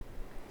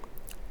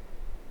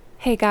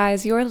Hey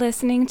guys, you're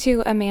listening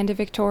to Amanda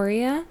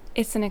Victoria.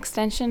 It's an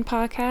extension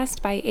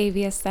podcast by AV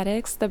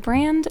Aesthetics, the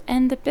brand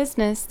and the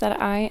business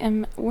that I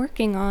am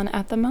working on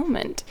at the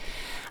moment.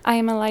 I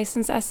am a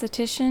licensed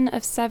esthetician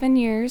of 7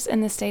 years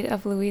in the state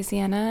of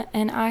Louisiana,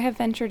 and I have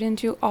ventured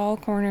into all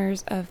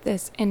corners of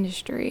this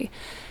industry.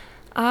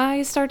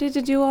 I started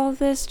to do all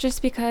this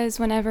just because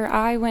whenever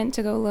I went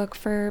to go look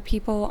for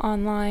people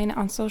online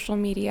on social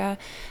media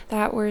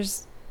that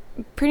was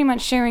pretty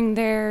much sharing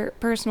their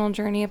personal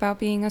journey about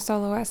being a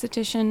solo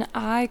esthetician,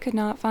 I could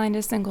not find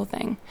a single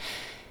thing.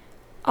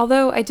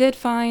 Although I did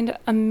find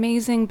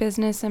amazing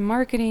business and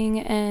marketing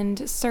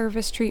and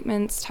service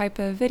treatments type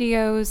of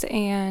videos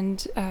and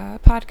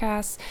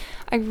podcasts,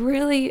 I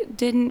really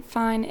didn't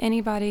find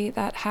anybody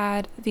that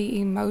had the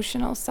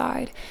emotional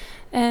side.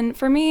 And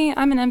for me,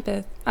 I'm an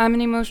empath. I'm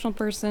an emotional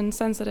person,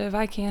 sensitive,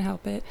 I can't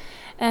help it.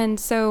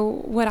 And so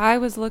what I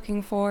was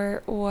looking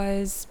for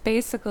was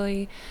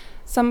basically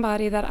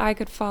somebody that I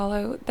could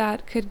follow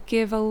that could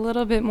give a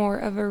little bit more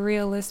of a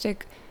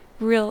realistic,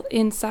 real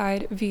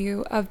inside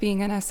view of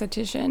being an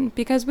esthetician,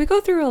 because we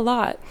go through a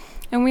lot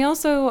and we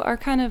also are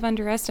kind of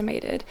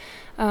underestimated,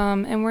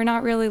 and we're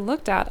not really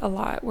looked at a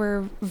lot.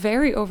 We're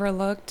very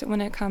overlooked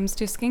when it comes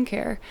to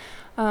skincare,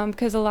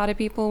 because a lot of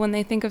people, when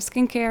they think of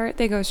skincare,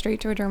 they go straight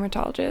to a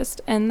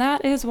dermatologist, and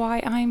that is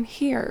why I'm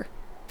here.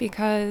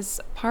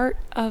 Because part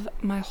of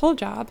my whole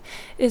job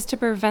is to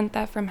prevent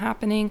that from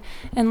happening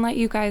and let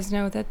you guys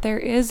know that there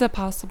is a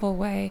possible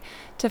way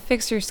to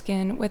fix your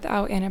skin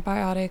without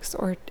antibiotics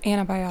or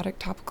antibiotic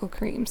topical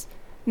creams.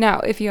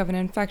 Now, if you have an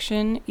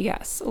infection,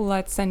 yes,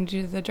 let's send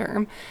you to the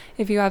derm.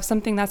 If you have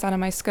something that's out of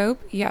my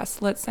scope,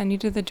 yes, let's send you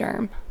to the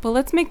derm. But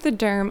let's make the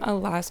derm a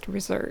last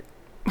resort.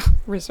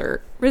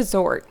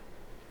 Resort.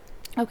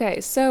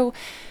 Okay, so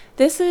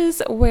this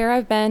is where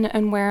I've been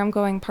and where I'm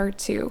going part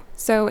 2.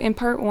 So in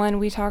part 1,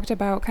 we talked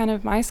about kind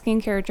of my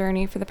skincare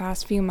journey for the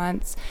past few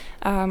months,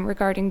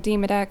 regarding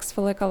Demodex,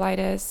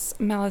 folliculitis,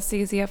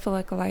 Malassezia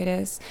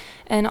folliculitis,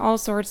 and all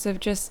sorts of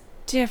just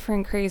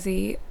different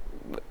crazy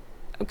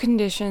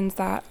conditions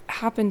that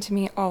happened to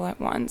me all at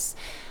once.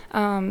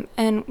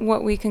 And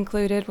what we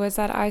concluded was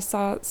that I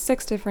saw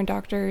 6 different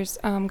doctors,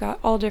 got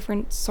all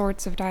different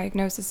sorts of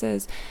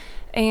diagnoses,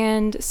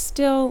 and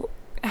still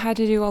had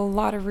to do a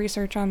lot of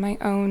research on my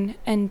own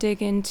and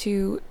dig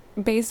into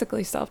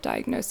basically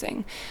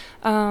self-diagnosing.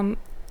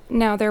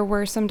 Now, there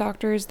were some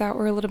doctors that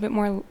were a little bit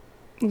more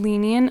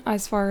lenient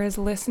as far as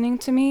listening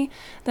to me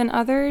than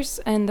others,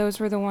 and those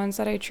were the ones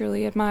that I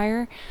truly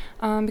admire,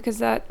 because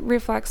that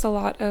reflects a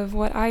lot of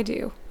what I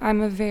do.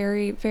 I'm a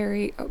very,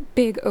 very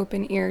big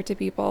open ear to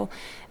people,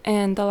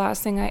 and the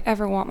last thing I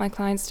ever want my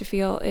clients to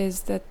feel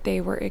is that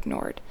they were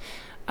ignored.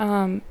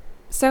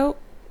 So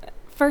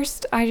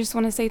first, I just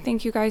want to say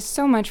thank you guys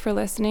so much for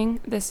listening.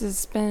 This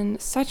has been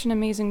such an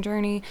amazing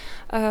journey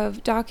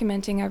of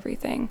documenting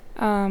everything,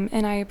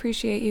 and I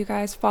appreciate you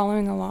guys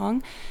following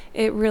along.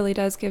 It really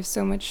does give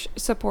so much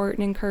support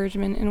and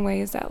encouragement in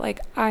ways that, like,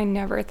 I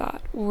never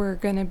thought were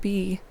going to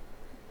be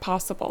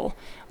possible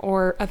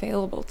or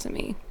available to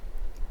me.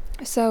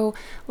 So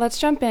let's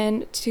jump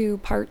in to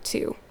part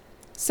 2.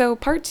 So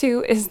part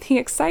 2 is the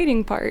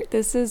exciting part.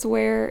 This is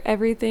where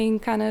everything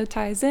kind of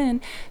ties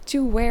in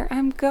to where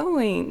I'm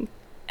going.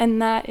 And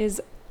that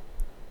is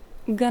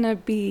gonna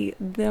be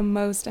the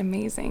most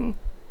amazing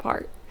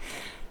part.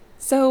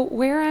 So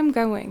where I'm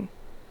going?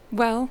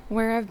 Well,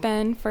 where I've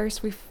been,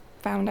 first we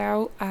found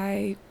out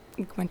I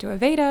went to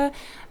Aveda,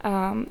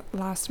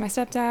 lost my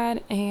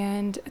stepdad,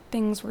 and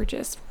things were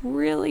just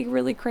really,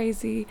 really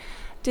crazy.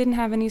 Didn't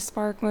have any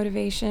spark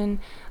motivation.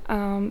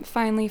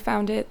 Finally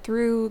found it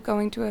through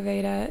going to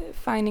Aveda,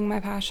 finding my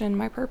passion,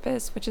 my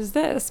purpose, which is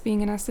this,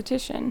 being an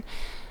esthetician.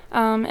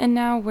 And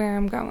now where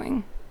I'm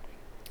going.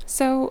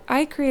 So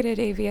I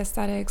created AV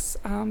Aesthetics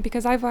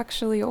because I've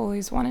actually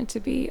always wanted to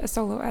be a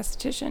solo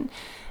esthetician.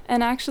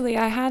 And actually,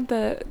 I had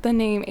the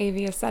name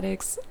AV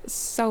Aesthetics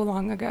so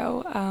long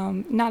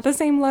ago. Not the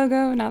same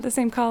logo, not the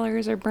same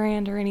colors or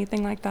brand or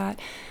anything like that.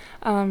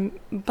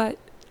 But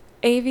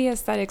AV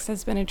Aesthetics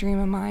has been a dream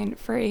of mine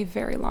for a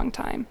very long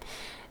time.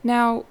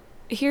 Now,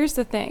 here's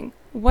the thing.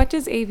 What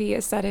does AV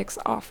Aesthetics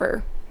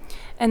offer?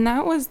 And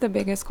that was the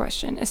biggest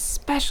question,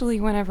 especially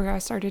whenever I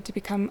started to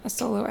become a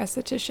solo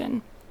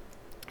esthetician.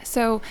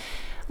 So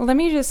let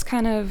me just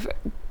kind of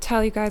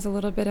tell you guys a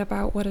little bit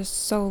about what a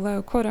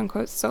solo, quote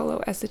unquote, solo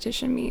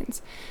esthetician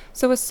means.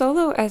 So a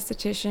solo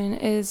esthetician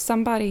is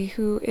somebody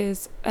who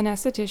is an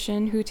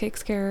esthetician who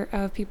takes care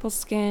of people's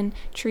skin,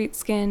 treats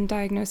skin,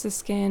 diagnoses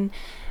skin,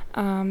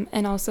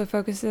 and also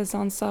focuses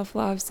on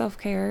self-love,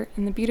 self-care,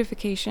 and the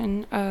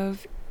beautification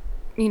of,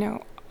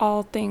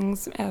 all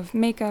things of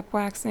makeup,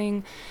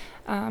 waxing,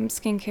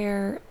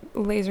 skincare,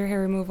 laser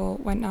hair removal,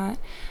 whatnot.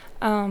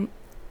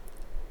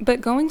 But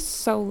going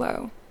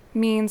solo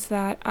means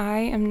that I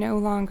am no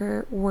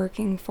longer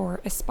working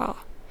for a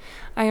spa.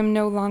 I am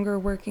no longer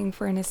working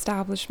for an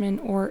establishment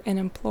or an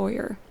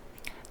employer.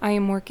 I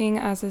am working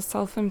as a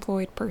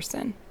self-employed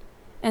person,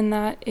 and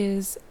that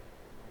is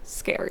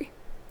scary.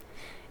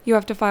 You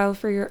have to file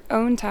for your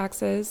own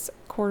taxes,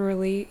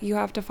 quarterly. You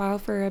have to file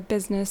for a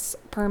business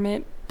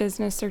permit,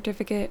 business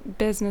certificate,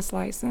 business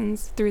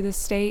license through the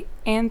state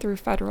and through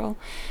federal.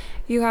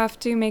 You have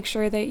to make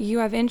sure that you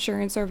have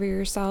insurance over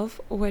yourself,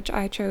 which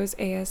I chose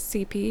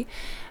ASCP,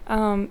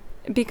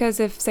 because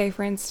if, say,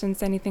 for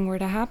instance, anything were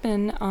to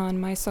happen on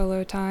my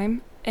solo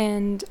time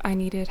and I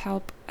needed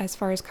help as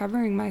far as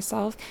covering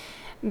myself,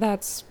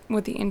 that's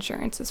what the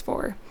insurance is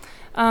for.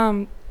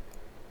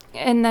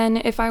 And then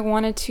if I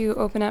wanted to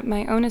open up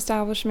my own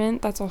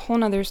establishment, that's a whole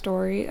nother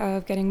story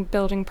of getting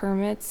building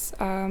permits.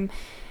 And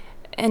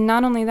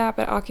not only that,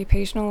 but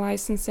occupational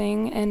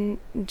licensing and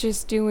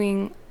just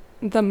doing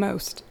the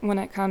most when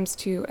it comes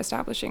to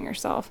establishing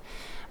yourself.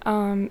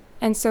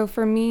 And so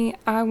for me,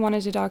 I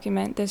wanted to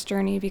document this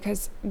journey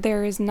because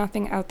there is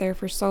nothing out there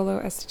for solo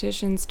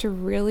estheticians to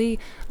really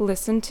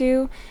listen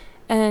to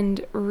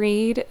and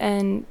read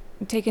and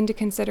take into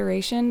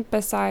consideration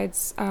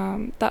besides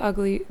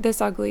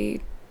this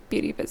ugly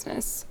beauty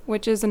business,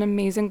 which is an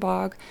amazing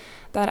blog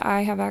that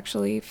I have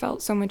actually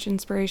felt so much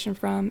inspiration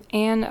from,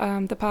 and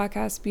the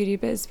podcast Beauty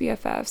Biz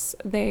BFFs.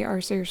 They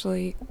are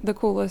seriously the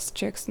coolest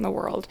chicks in the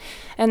world,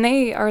 and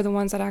they are the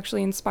ones that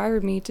actually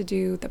inspired me to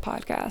do the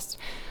podcast.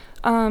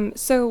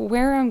 So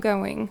where I'm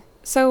going,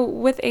 so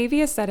with AV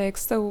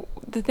Aesthetics, so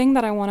the thing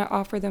that I want to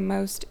offer the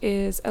most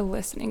is a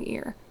listening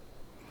ear.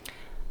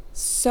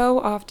 So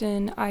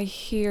often I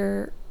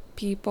hear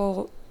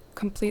people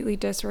completely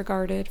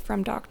disregarded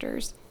from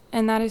doctors.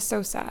 And that is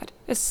so sad,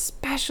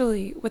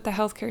 especially with the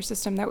healthcare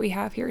system that we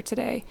have here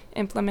today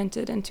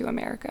implemented into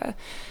America.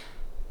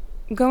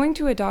 Going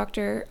to a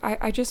doctor,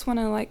 I just want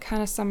to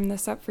kind of sum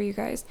this up for you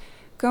guys.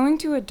 Going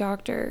to a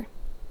doctor,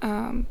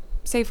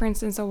 say for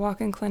instance a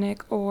walk-in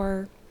clinic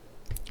or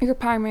your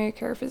primary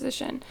care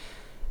physician,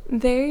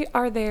 they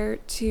are there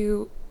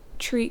to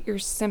treat your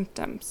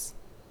symptoms.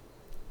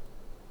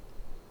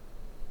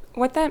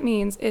 What that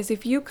means is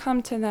if you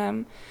come to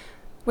them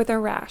with a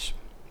rash,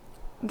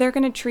 they're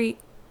going to treat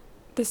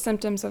the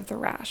symptoms of the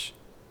rash,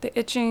 the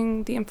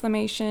itching, the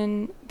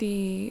inflammation,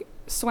 the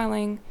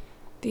swelling,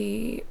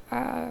 the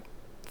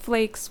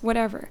flakes,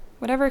 whatever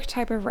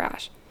type of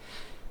rash.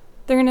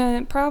 They're going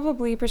to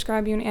probably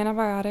prescribe you an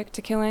antibiotic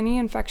to kill any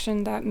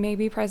infection that may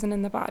be present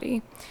in the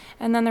body.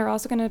 And then they're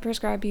also going to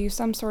prescribe you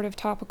some sort of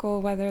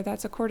topical, whether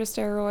that's a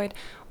corticosteroid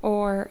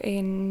or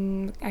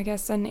an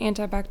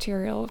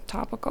antibacterial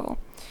topical.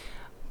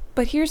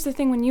 But here's the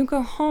thing, when you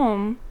go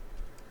home,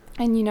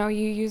 and you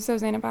use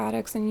those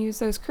antibiotics and use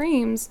those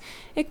creams,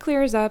 it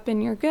clears up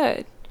and you're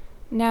good.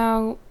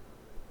 Now,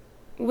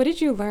 what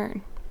did you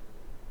learn?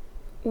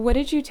 What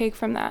did you take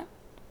from that?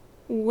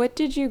 What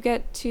did you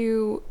get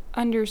to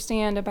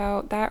understand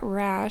about that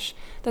rash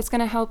that's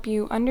going to help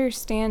you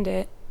understand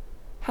it,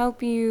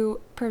 help you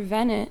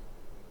prevent it,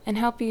 and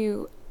help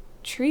you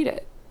treat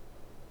it?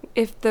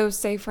 If those,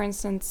 say for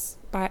instance,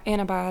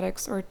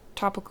 antibiotics or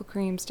topical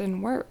creams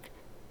didn't work,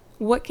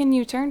 what can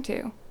you turn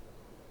to?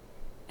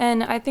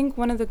 And I think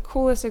one of the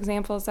coolest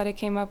examples that I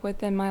came up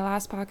with in my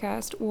last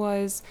podcast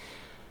was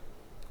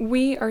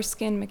we are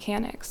skin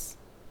mechanics.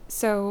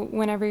 So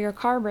whenever your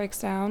car breaks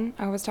down,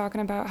 I was talking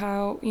about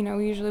how,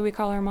 usually we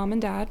call our mom and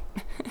dad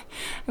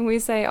and we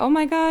say, oh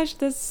my gosh,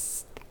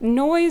 this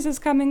noise is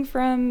coming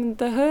from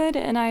the hood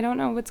and I don't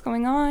know what's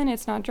going on.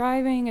 It's not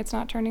driving. It's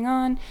not turning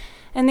on.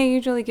 And they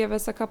usually give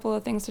us a couple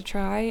of things to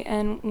try.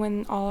 And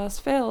when all else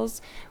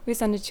fails, we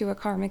send it to a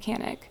car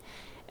mechanic.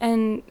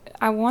 And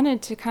I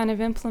wanted to kind of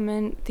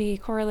implement the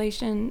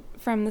correlation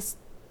from this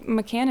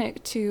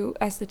mechanic to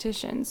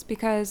estheticians,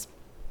 because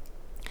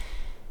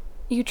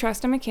you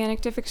trust a mechanic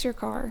to fix your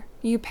car.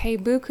 You pay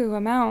buku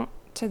amount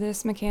to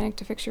this mechanic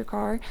to fix your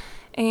car.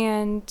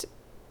 And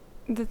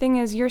the thing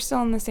is, you're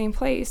still in the same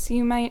place.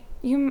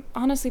 You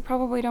honestly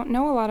probably don't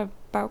know a lot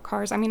about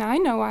cars. I mean, I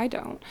know I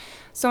don't.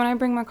 So when I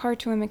bring my car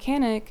to a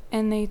mechanic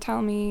and they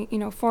tell me,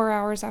 4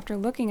 hours after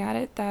looking at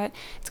it, that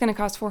it's going to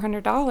cost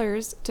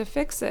 $400 to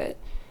fix it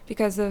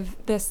because of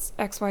this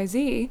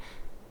XYZ,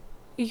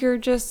 you're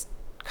just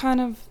kind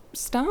of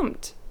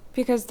stumped,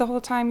 because the whole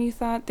time you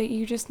thought that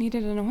you just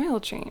needed an oil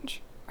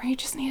change or you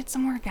just needed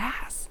some more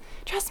gas.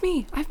 Trust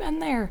me, I've been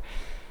there.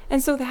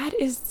 And so that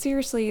is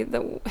seriously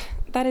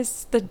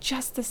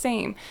just the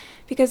same,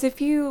 because if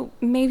you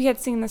maybe had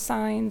seen the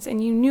signs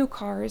and you knew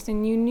cars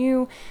and you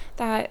knew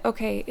that,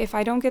 okay, if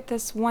I don't get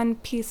this one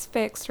piece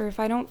fixed, or if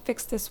I don't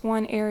fix this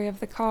one area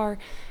of the car,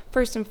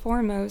 first and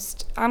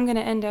foremost, I'm going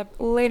to end up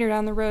later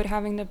down the road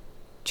having to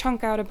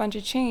chunk out a bunch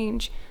of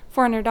change,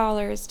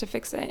 $400 to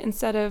fix it,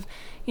 instead of,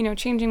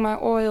 changing my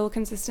oil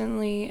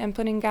consistently and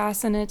putting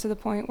gas in it to the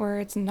point where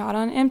it's not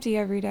on empty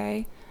every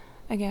day.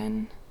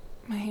 Again,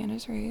 my hand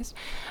is raised.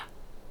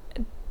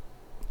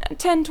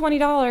 $10, $20,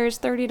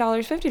 $30,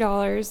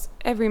 $50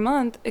 every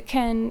month, it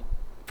can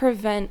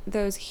prevent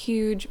those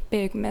huge,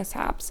 big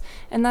mishaps.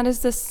 And that is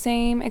the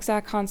same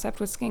exact concept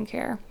with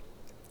skincare.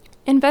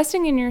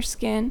 Investing in your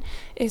skin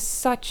is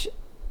such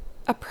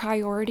a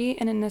priority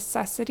and a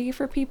necessity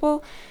for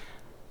people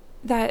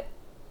that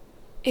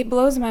it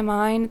blows my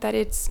mind that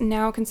it's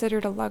now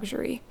considered a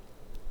luxury,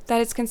 that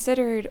it's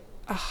considered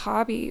a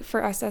hobby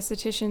for us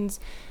estheticians,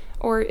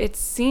 or it's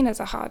seen as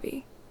a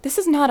hobby. This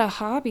is not a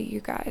hobby, you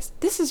guys.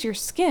 This is your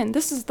skin.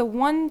 This is the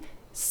one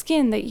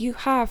skin that you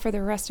have for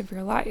the rest of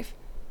your life.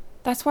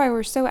 That's why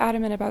we're so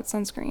adamant about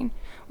sunscreen.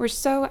 We're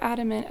so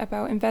adamant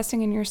about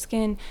investing in your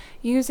skin,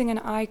 using an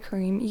eye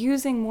cream,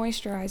 using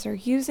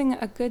moisturizer, using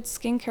a good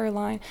skincare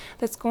line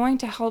that's going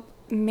to help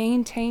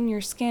maintain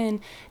your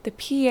skin, the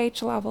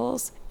pH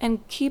levels,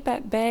 and keep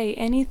at bay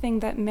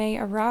anything that may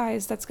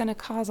arise that's going to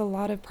cause a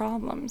lot of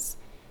problems.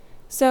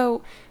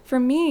 So for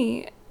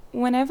me,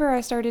 whenever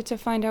I started to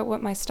find out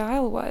what my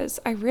style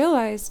was, I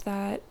realized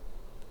that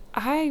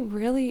I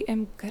really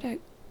am good at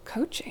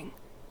coaching.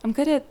 I'm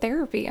good at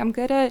therapy. I'm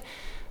good at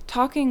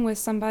talking with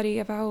somebody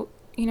about,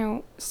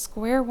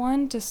 square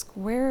one to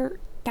square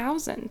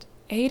thousand,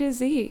 A to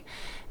Z.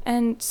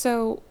 And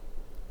so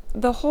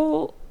the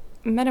whole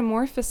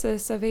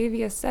metamorphosis of AV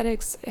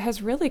Aesthetics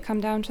has really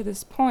come down to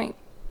this point.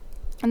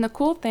 And the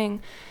cool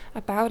thing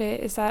about it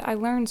is that I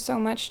learned so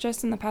much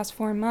just in the past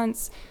 4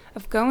 months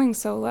of going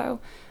solo.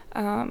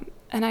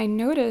 And I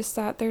noticed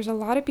that there's a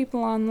lot of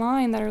people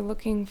online that are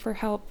looking for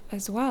help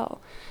as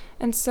well.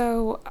 And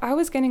so I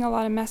was getting a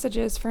lot of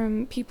messages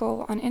from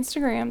people on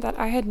Instagram that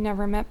I had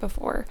never met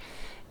before.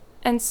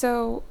 And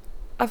so,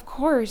 of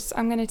course,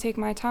 I'm going to take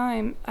my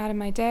time out of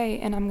my day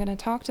and I'm going to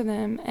talk to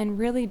them and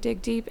really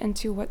dig deep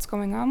into what's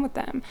going on with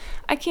them.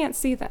 I can't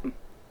see them.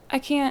 I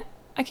can't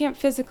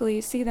physically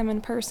see them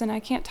in person. I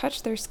can't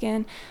touch their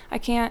skin. I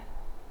can't,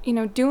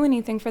 do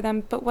anything for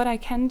them. But what I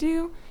can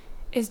do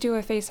is do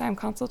a FaceTime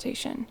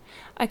consultation.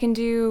 I can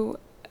do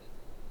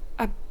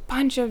a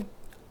bunch of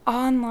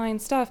online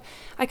stuff.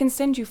 I can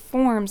send you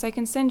forms. I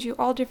can send you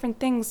all different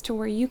things to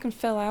where you can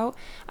fill out.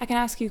 I can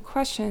ask you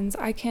questions.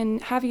 I can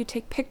have you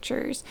take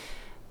pictures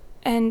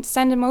and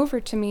send them over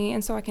to me,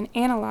 and so I can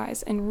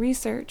analyze and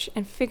research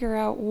and figure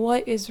out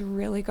what is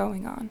really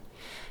going on.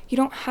 You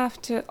don't have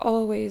to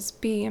always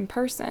be in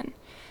person.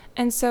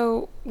 And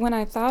so when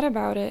I thought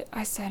about it,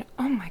 I said,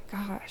 oh my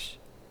gosh,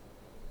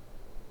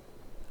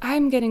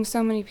 I'm getting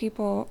so many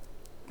people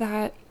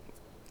that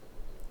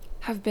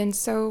have been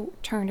so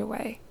turned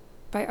away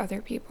by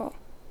other people,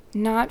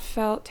 not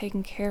felt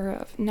taken care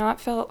of, not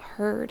felt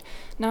heard,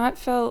 not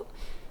felt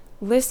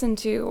listened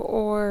to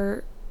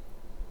or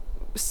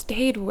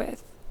stayed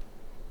with.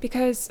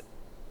 Because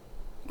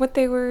what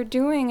they were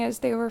doing is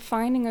they were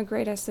finding a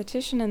great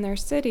esthetician in their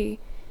city,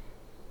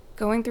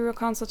 going through a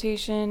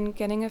consultation,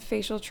 getting a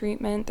facial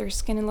treatment, their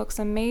skin looks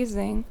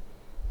amazing.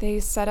 They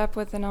set up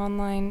with they're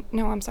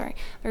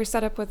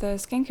set up with a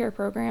skincare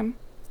program.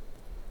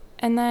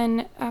 And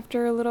then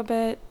after a little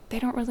bit, they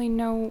don't really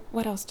know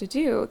what else to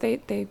do.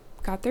 They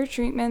got their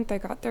treatment, they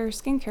got their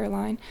skincare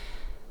line.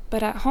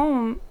 But at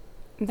home,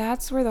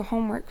 that's where the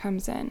homework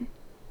comes in.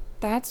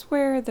 That's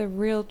where the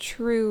real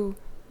true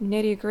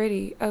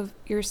nitty-gritty of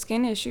your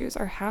skin issues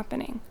are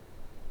happening.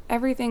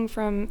 Everything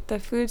from the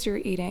foods you're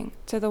eating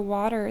to the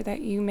water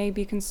that you may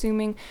be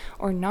consuming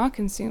or not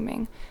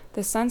consuming,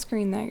 the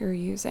sunscreen that you're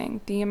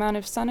using, the amount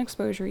of sun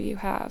exposure you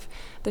have,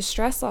 the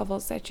stress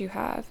levels that you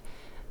have,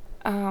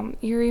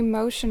 your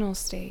emotional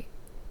state.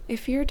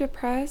 If you're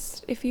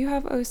depressed, if you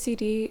have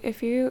OCD,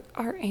 if you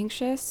are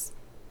anxious,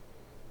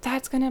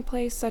 that's going to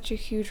play such a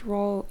huge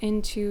role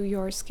into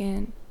your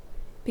skin.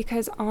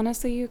 Because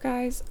honestly, you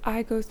guys,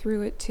 I go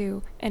through it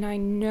too. And I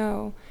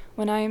know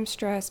when I am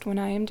stressed, when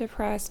I am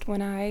depressed,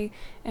 when I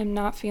am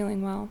not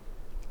feeling well,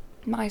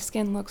 my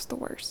skin looks the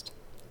worst.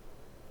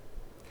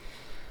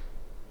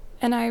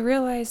 And I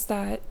realized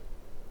that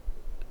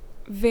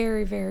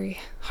very,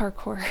 very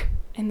hardcore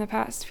in the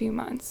past few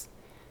months.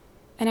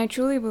 And I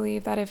truly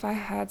believe that if I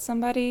had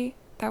somebody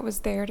that was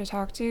there to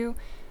talk to,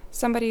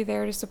 somebody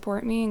there to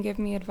support me and give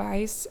me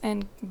advice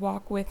and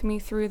walk with me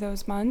through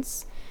those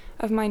months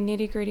of my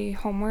nitty-gritty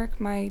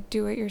homework, my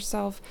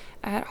do-it-yourself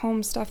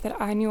at-home stuff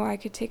that I knew I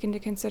could take into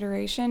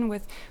consideration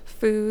with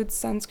food,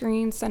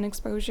 sunscreen, sun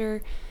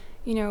exposure,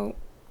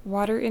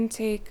 water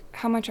intake,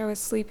 how much I was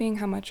sleeping,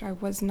 how much I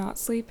was not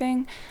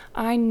sleeping,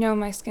 I know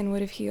my skin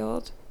would have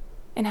healed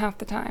in half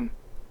the time.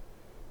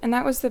 And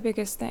that was the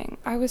biggest thing.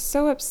 I was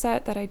so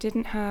upset that I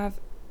didn't have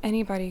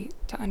anybody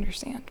to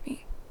understand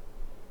me.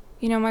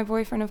 My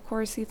boyfriend, of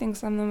course, he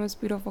thinks I'm the most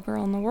beautiful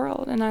girl in the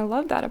world, and I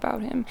love that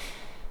about him.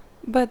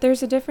 But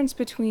there's a difference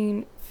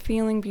between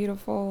feeling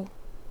beautiful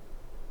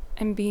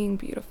and being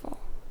beautiful.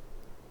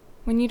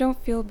 When you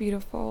don't feel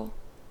beautiful,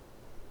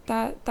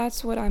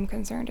 that's what I'm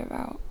concerned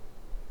about.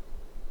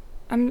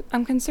 I'm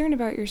concerned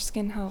about your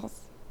skin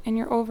health and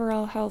your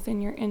overall health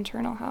and your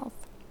internal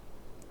health.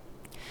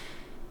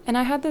 And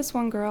I had this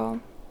one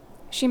girl,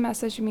 she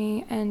messaged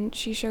me and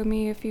she showed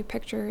me a few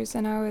pictures,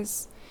 and I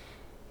was,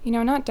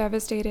 not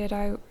devastated.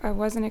 I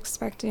wasn't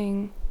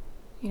expecting,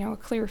 a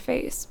clear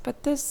face, but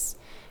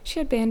she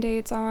had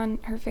Band-Aids on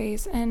her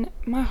face, and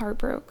my heart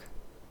broke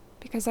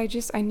because I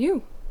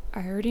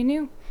already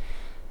knew.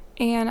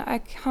 And I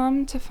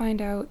come to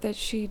find out that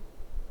she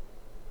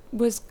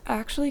was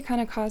actually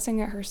kind of causing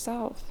it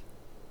herself.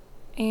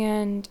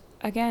 And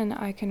again,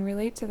 I can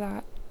relate to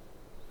that.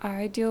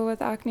 I deal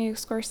with acne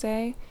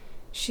excoriae.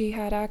 She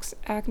had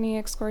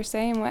acne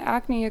excoriae, and what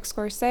acne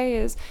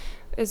excoriae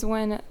is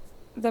when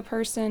the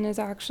person is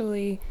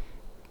actually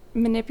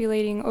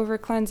manipulating, over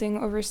cleansing,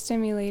 over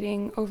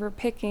stimulating, over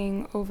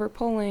picking, over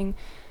pulling,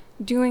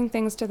 doing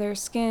things to their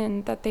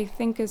skin that they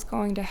think is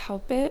going to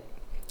help it,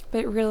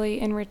 but really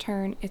in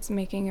return it's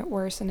making it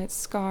worse, and it's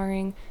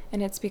scarring,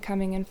 and it's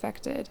becoming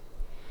infected.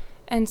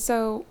 And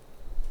so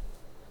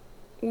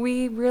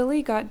we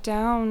really got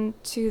down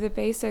to the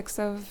basics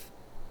of,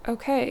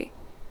 okay,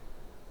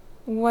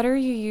 what are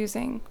you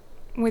using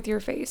with your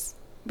face?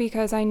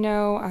 Because I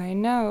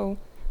know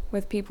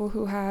with people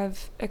who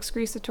have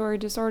excretory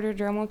disorder,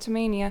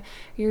 dermatillomania,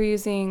 you're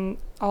using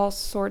all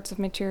sorts of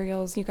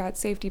materials. You got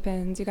safety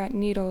pins, you got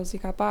needles, you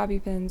got bobby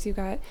pins, you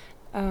got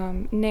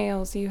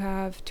nails, you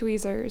have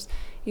tweezers,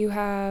 you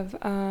have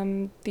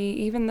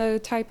even the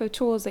type of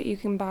tools that you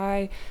can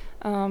buy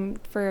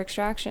for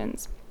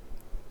extractions.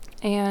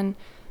 And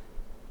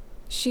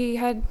she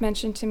had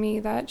mentioned to me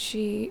that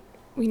she,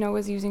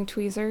 was using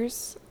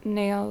tweezers,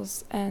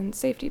 nails, and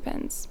safety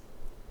pins.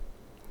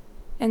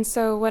 And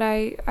so what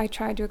I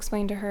tried to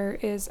explain to her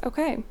is,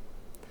 okay,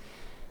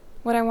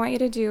 what I want you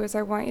to do is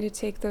I want you to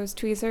take those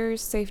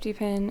tweezers, safety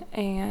pin,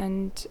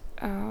 and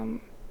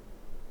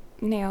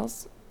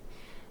nails,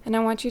 and I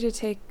want you to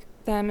take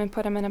them and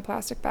put them in a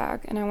plastic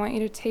bag, and I want you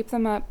to tape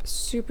them up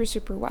super,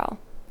 super well.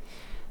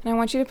 And I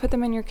want you to put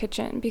them in your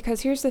kitchen,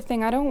 because here's the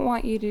thing, I don't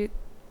want you to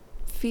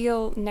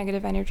feel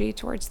negative energy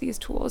towards these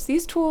tools.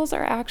 These tools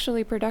are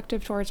actually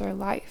productive towards our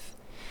life.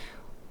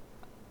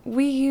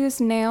 We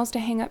use nails to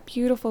hang up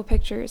beautiful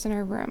pictures in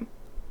our room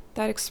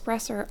that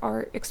express our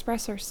art,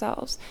 express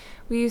ourselves.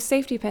 We use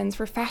safety pins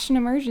for fashion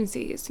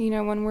emergencies.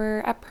 When we're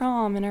at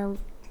prom and our,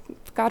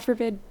 God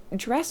forbid,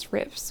 dress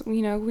rips,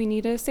 we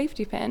need a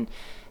safety pin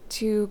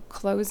to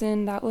close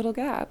in that little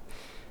gap.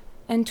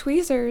 And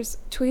tweezers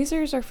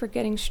are for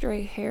getting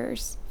stray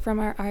hairs from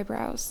our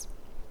eyebrows.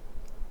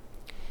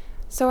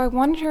 So I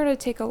wanted her to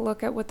take a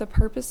look at what the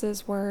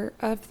purposes were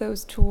of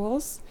those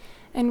tools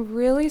and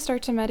really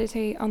start to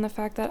meditate on the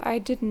fact that I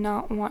did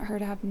not want her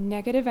to have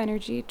negative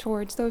energy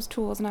towards those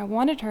tools, and I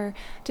wanted her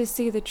to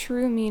see the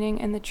true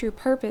meaning and the true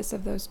purpose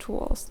of those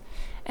tools,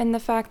 and the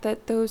fact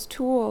that those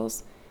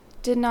tools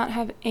did not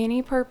have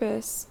any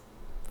purpose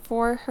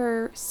for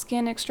her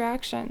skin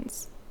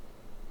extractions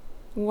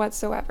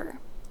whatsoever,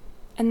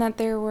 and that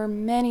there were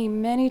many,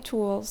 many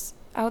tools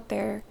out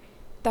there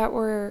that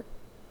were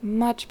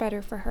much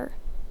better for her.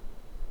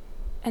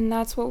 And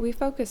that's what we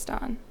focused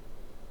on.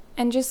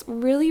 And just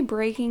really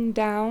breaking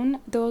down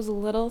those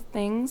little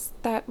things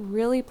that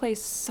really play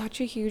such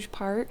a huge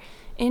part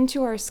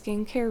into our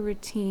skincare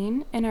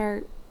routine and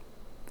our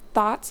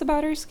thoughts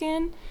about our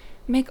skin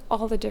make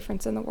all the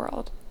difference in the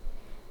world.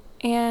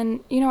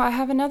 And, I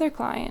have another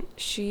client.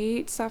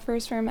 She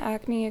suffers from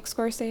acne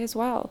excoriae as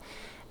well.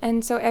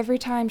 And so every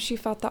time she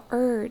felt the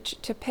urge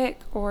to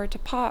pick or to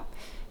pop,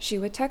 she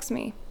would text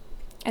me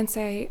and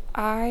say,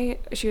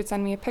 she would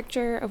send me a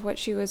picture of what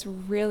she was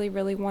really,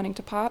 really wanting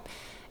to pop.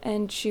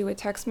 And she would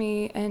text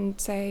me and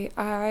say,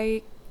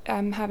 I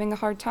am having a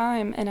hard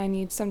time and I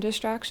need some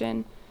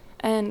distraction.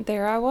 And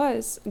there I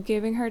was,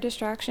 giving her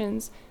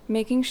distractions,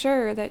 making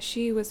sure that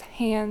she was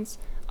hands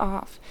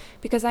off,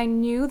 because I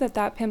knew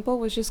that pimple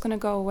was just going to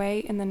go away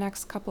in the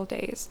next couple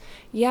days.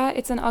 Yeah,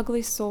 it's an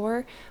ugly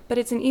sore, but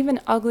it's an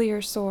even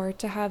uglier sore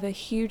to have a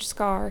huge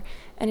scar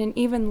and an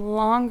even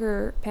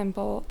longer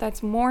pimple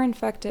that's more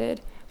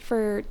infected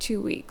for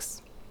 2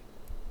 weeks.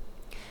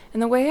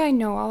 And the way I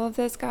know all of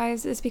this,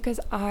 guys, is because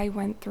I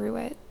went through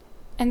it.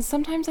 And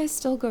sometimes I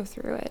still go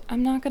through it.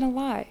 I'm not going to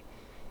lie.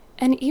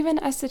 And even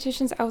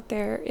estheticians out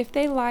there, if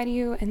they lie to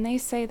you and they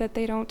say that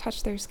they don't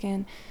touch their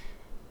skin,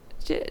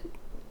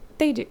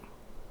 they do.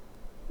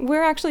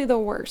 We're actually the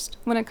worst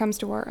when it comes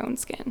to our own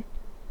skin.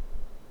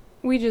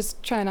 We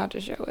just try not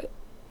to show it.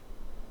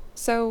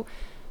 So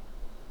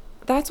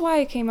that's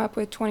why I came up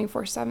with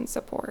 24/7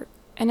 support.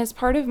 And as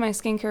part of my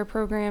skincare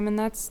program, and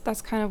that's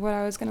kind of what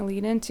I was going to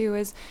lead into,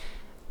 is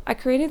I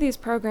created these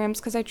programs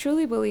because I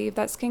truly believe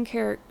that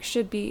skincare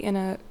should be in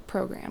a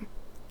program,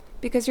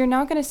 because you're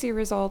not going to see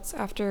results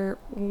after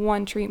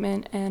one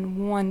treatment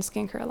and one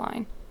skincare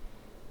line.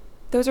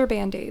 Those are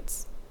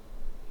band-aids.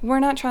 We're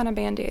not trying to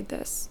band-aid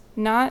this.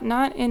 Not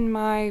in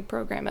my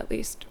program, at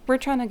least. We're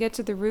trying to get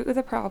to the root of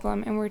the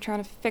problem, and we're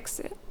trying to fix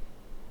it.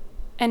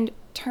 And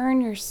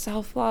turn your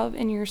self-love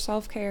and your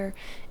self-care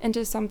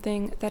into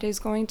something that is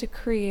going to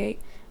create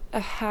a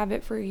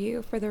habit for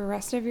you for the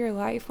rest of your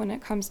life when it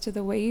comes to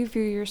the way you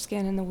view your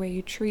skin and the way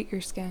you treat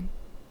your skin.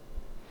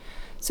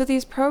 So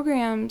these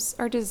programs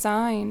are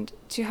designed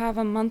to have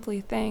a monthly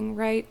thing,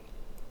 right?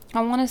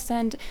 I want to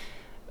send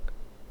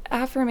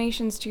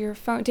affirmations to your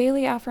phone,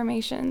 daily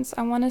affirmations.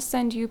 I want to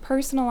send you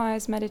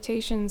personalized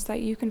meditations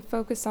that you can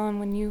focus on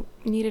when you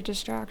need a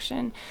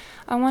distraction.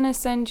 I want to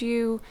send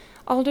you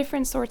all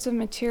different sorts of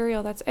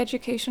material that's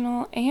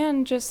educational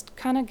and just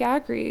kind of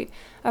gaggery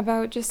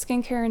about just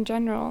skincare in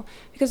general.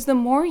 Because the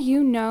more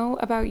you know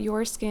about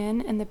your skin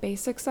and the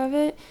basics of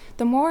it,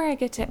 the more I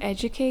get to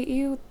educate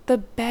you, the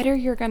better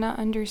you're going to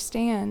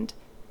understand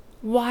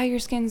why your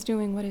skin's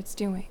doing what it's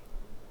doing,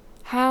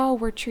 how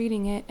we're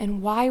treating it,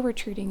 and why we're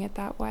treating it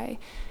that way.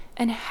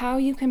 and how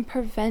you can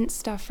prevent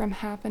stuff from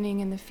happening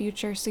in the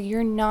future so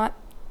you're not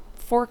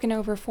forking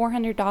over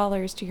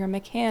 $400 to your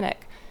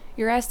mechanic,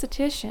 your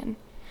esthetician.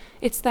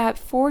 It's that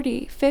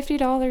 $40,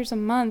 $50 a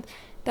month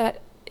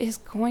that is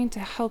going to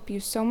help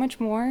you so much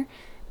more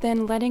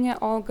than letting it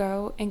all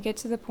go and get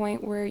to the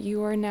point where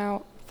you are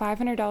now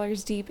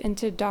 $500 deep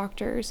into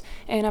doctors,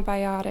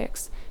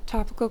 antibiotics,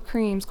 topical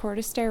creams,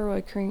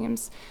 corticosteroid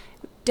creams,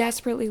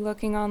 desperately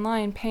looking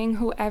online, paying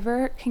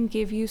whoever can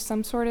give you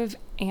some sort of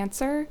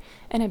answer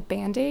and a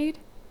band-aid.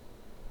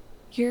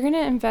 You're going to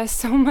invest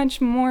so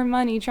much more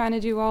money trying to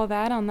do all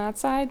that on that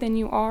side than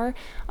you are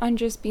on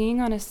just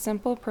being on a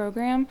simple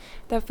program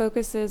that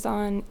focuses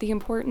on the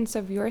importance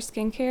of your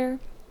skincare,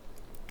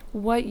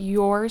 what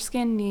your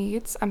skin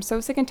needs. I'm so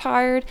sick and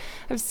tired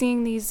of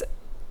seeing these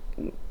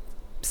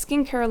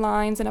skincare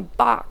lines in a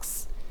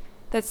box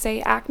that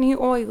say acne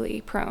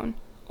oily prone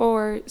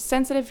or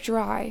sensitive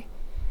dry.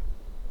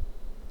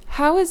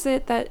 How is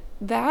it that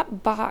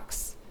that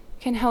box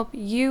can help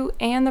you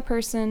and the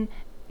person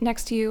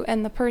next to you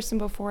and the person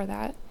before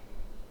that?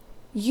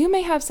 You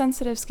may have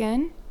sensitive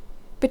skin,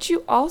 but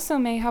you also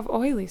may have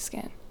oily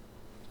skin.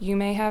 You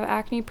may have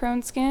acne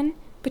prone skin,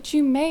 but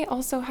you may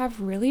also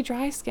have really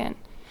dry skin.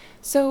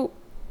 So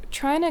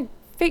trying to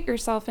fit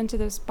yourself into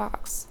this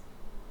box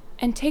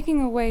and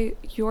taking away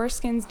your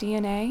skin's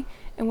DNA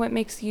and what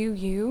makes you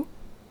you,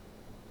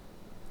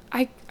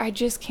 I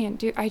just can't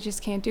do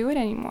it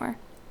anymore.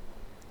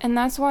 And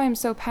that's why I'm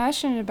so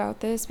passionate about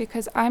this,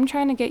 because I'm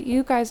trying to get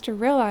you guys to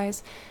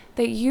realize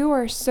that you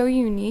are so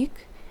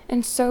unique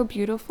and so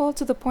beautiful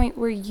to the point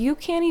where you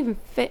can't even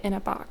fit in a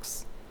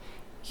box.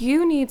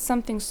 You need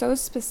something so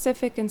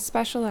specific and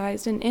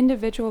specialized and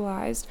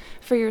individualized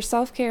for your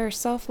self-care,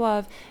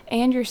 self-love,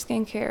 and your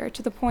skincare,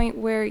 to the point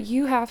where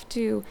you have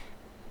to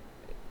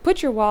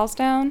put your walls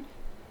down,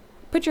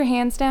 put your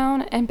hands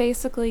down, and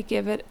basically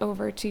give it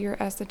over to your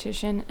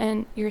esthetician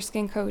and your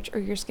skin coach or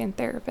your skin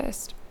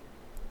therapist.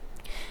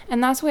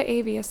 And that's what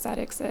AV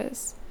Aesthetics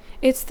is.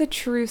 It's the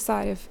true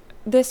side of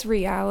this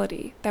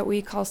reality that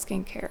we call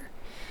skincare.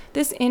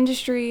 This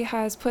industry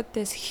has put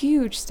this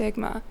huge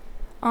stigma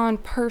on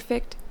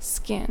perfect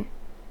skin.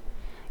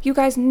 You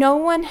guys, no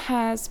one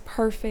has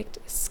perfect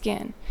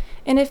skin.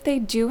 And if they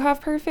do have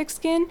perfect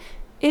skin,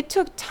 it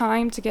took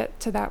time to get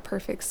to that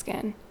perfect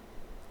skin.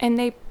 And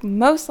they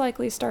most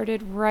likely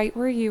started right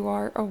where you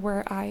are or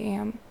where I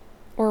am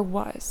or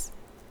was.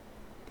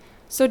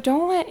 So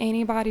don't let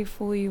anybody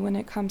fool you when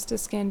it comes to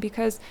skin,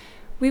 because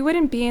we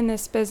wouldn't be in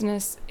this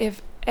business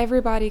if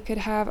everybody could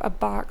have a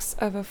box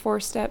of a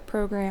 4-step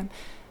program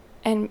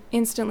and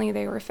instantly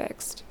they were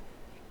fixed.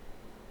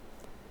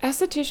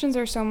 Estheticians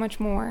are so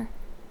much more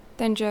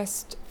than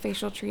just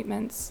facial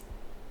treatments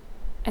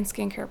and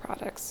skincare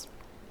products.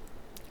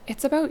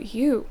 It's about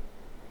you.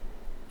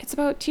 It's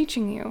about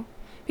teaching you,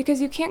 because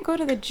you can't go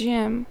to the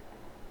gym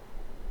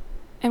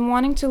and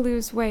wanting to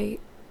lose weight,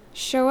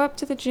 show up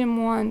to the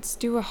gym once,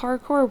 do a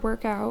hardcore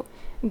workout,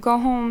 go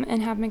home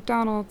and have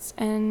McDonald's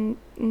and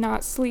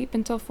not sleep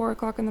until 4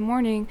 o'clock in the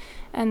morning,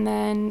 and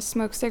then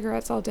smoke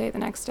cigarettes all day the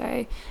next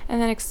day,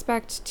 and then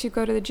expect to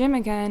go to the gym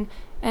again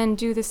and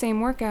do the same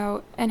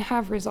workout and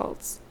have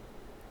results.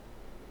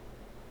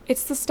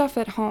 It's the stuff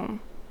at home.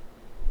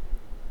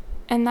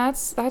 And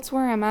that's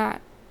where I'm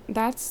at.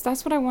 That's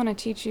what I want to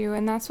teach you,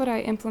 and that's what I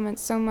implement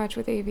so much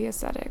with AV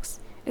Aesthetics,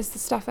 is the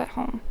stuff at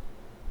home.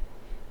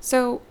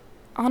 So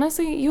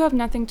honestly, you have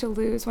nothing to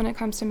lose when it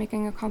comes to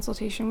making a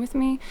consultation with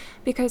me,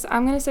 because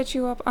I'm going to set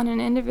you up on an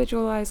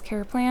individualized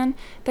care plan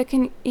that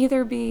can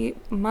either be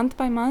month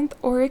by month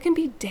or it can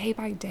be day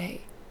by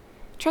day.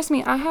 Trust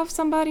me, I have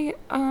somebody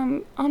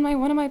on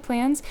one of my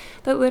plans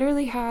that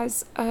literally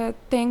has a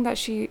thing that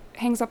she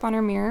hangs up on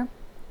her mirror,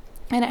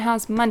 and it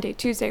has Monday,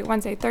 Tuesday,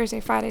 Wednesday, Thursday,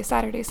 Friday,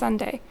 Saturday,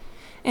 Sunday.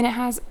 And it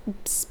has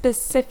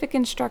specific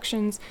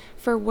instructions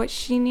for what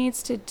she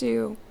needs to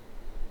do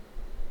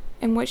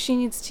and what she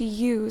needs to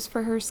use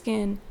for her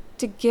skin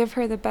to give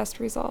her the best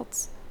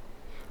results.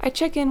 I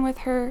check in with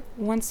her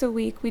once a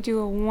week. We do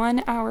a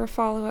 1-hour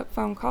follow-up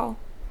phone call.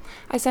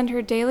 I send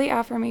her daily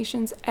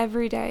affirmations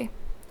every day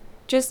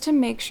just to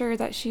make sure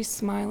that she's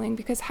smiling,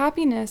 because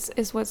happiness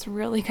is what's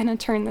really going to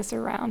turn this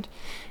around.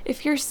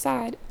 If you're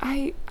sad,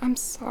 I'm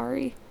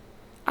sorry.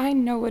 I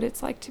know what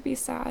it's like to be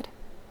sad.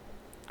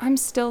 I'm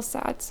still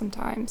sad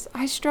sometimes.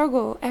 I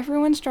struggle.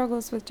 Everyone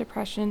struggles with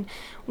depression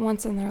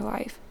once in their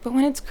life. But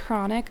when it's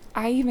chronic,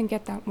 I even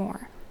get that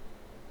more.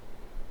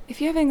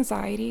 If you have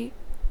anxiety,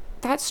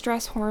 that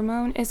stress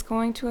hormone is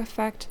going to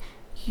affect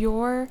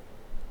your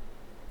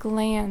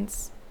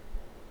glands,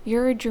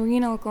 your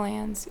adrenal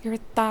glands, your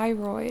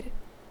thyroid,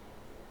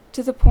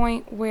 to the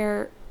point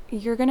where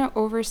you're going to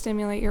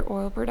overstimulate your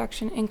oil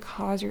production and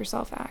cause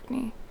yourself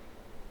acne.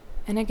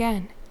 And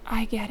again,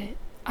 I get it.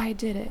 I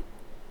did it.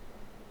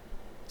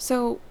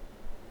 So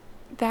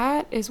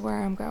that is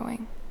where I'm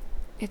going.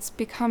 It's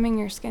becoming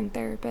your skin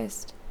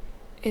therapist.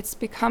 It's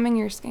becoming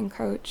your skin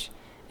coach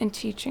and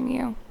teaching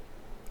you.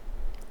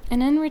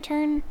 And in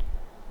return,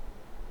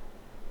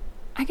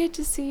 I get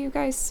to see you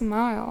guys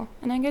smile,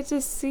 and I get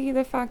to see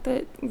the fact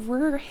that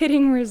we're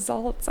hitting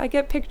results. I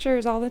get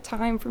pictures all the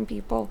time from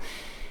people,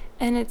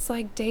 and it's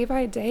like day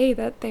by day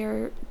that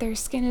their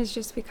skin is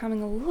just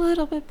becoming a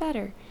little bit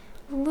better,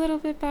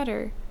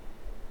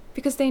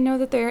 because they know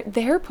that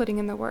they're putting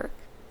in the work.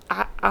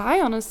 I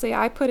honestly,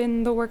 I put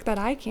in the work that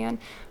I can,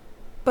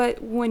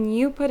 but when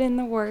you put in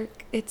the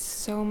work, it's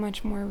so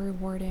much more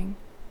rewarding.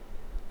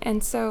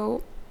 And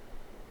so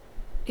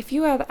if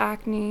you have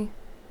acne,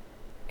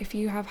 if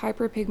you have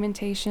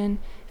hyperpigmentation,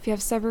 if you have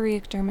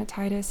seborrheic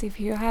dermatitis, if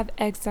you have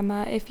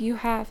eczema, if you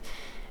have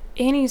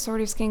any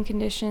sort of skin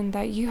condition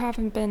that you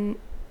haven't been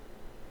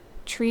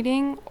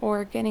treating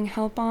or getting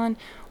help on,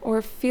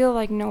 or feel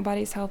like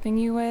nobody's helping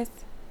you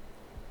with,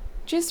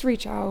 just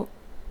reach out.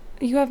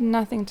 You have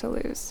nothing to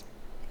lose.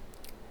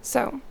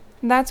 So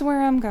that's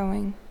where I'm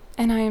going,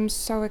 and I am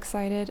so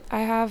excited.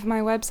 I have my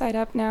website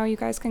up now. You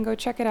guys can go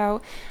check it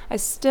out. I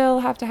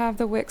still have to have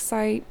the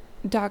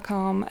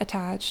wixsite.com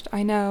attached,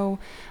 I know,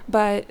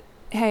 but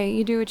hey,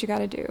 you do what you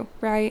gotta do,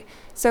 right?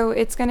 So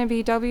it's going to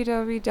be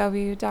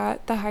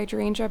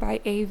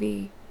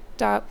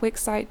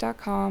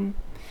www.thehydrangeaByAV.wixsite.com,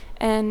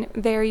 and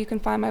there you can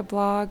find my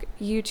blog,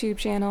 YouTube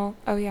channel.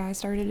 Oh yeah, I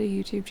started a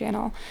YouTube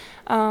channel,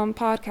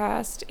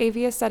 podcast, AV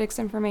aesthetics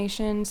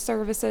information,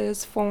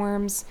 services,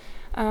 forms,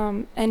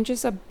 and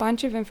just a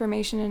bunch of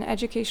information and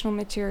educational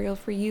material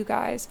for you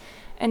guys,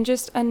 and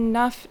just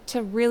enough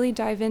to really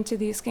dive into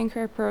these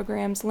skincare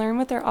programs, learn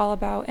what they're all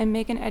about, and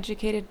make an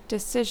educated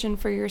decision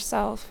for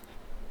yourself.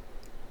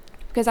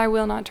 Because I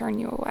will not turn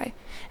you away,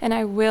 and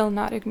I will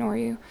not ignore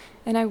you,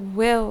 and I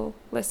will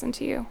listen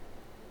to you.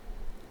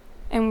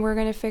 And we're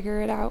going to figure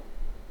it out,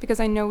 because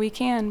I know we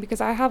can,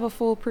 because I have a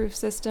foolproof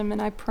system,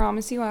 and I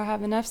promise you I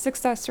have enough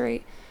success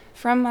rate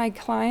from my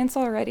clients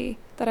already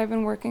that I've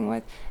been working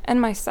with,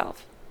 and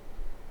myself.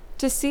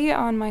 To see it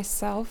on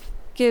myself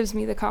gives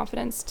me the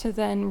confidence to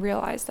then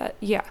realize that,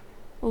 yeah,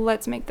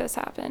 let's make this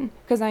happen,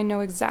 because I know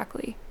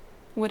exactly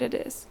what it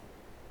is.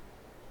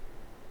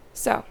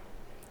 So,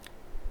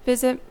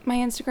 visit my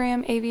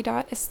Instagram,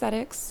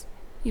 av.aesthetics.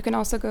 You can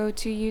also go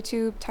to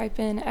YouTube, type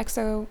in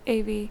XO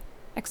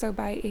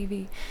by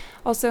AV.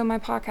 Also, my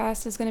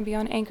podcast is going to be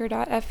on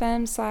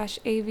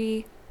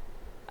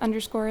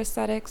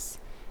anchor.fm/AV_aesthetics.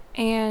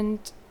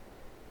 And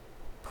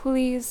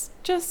please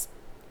just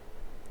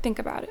think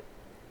about it.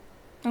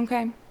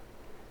 Okay?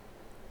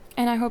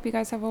 And I hope you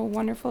guys have a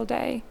wonderful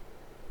day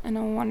and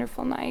a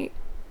wonderful night.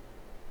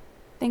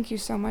 Thank you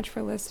so much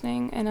for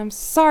listening. And I'm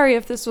sorry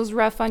if this was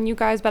rough on you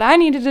guys, but I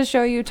needed to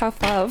show you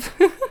tough love.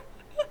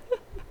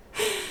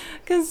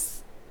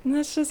 Because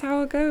that's just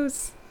how it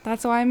goes.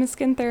 That's why I'm a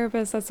skin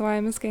therapist. That's why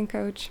I'm a skin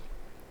coach.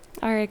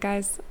 All right,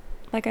 guys.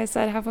 Like I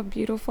said, have a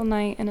beautiful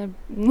night and a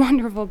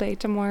wonderful day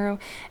tomorrow.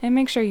 And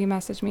make sure you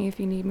message me if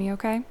you need me,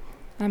 okay?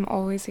 I'm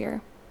always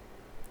here.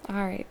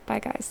 All right. Bye,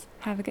 guys.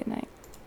 Have a good night.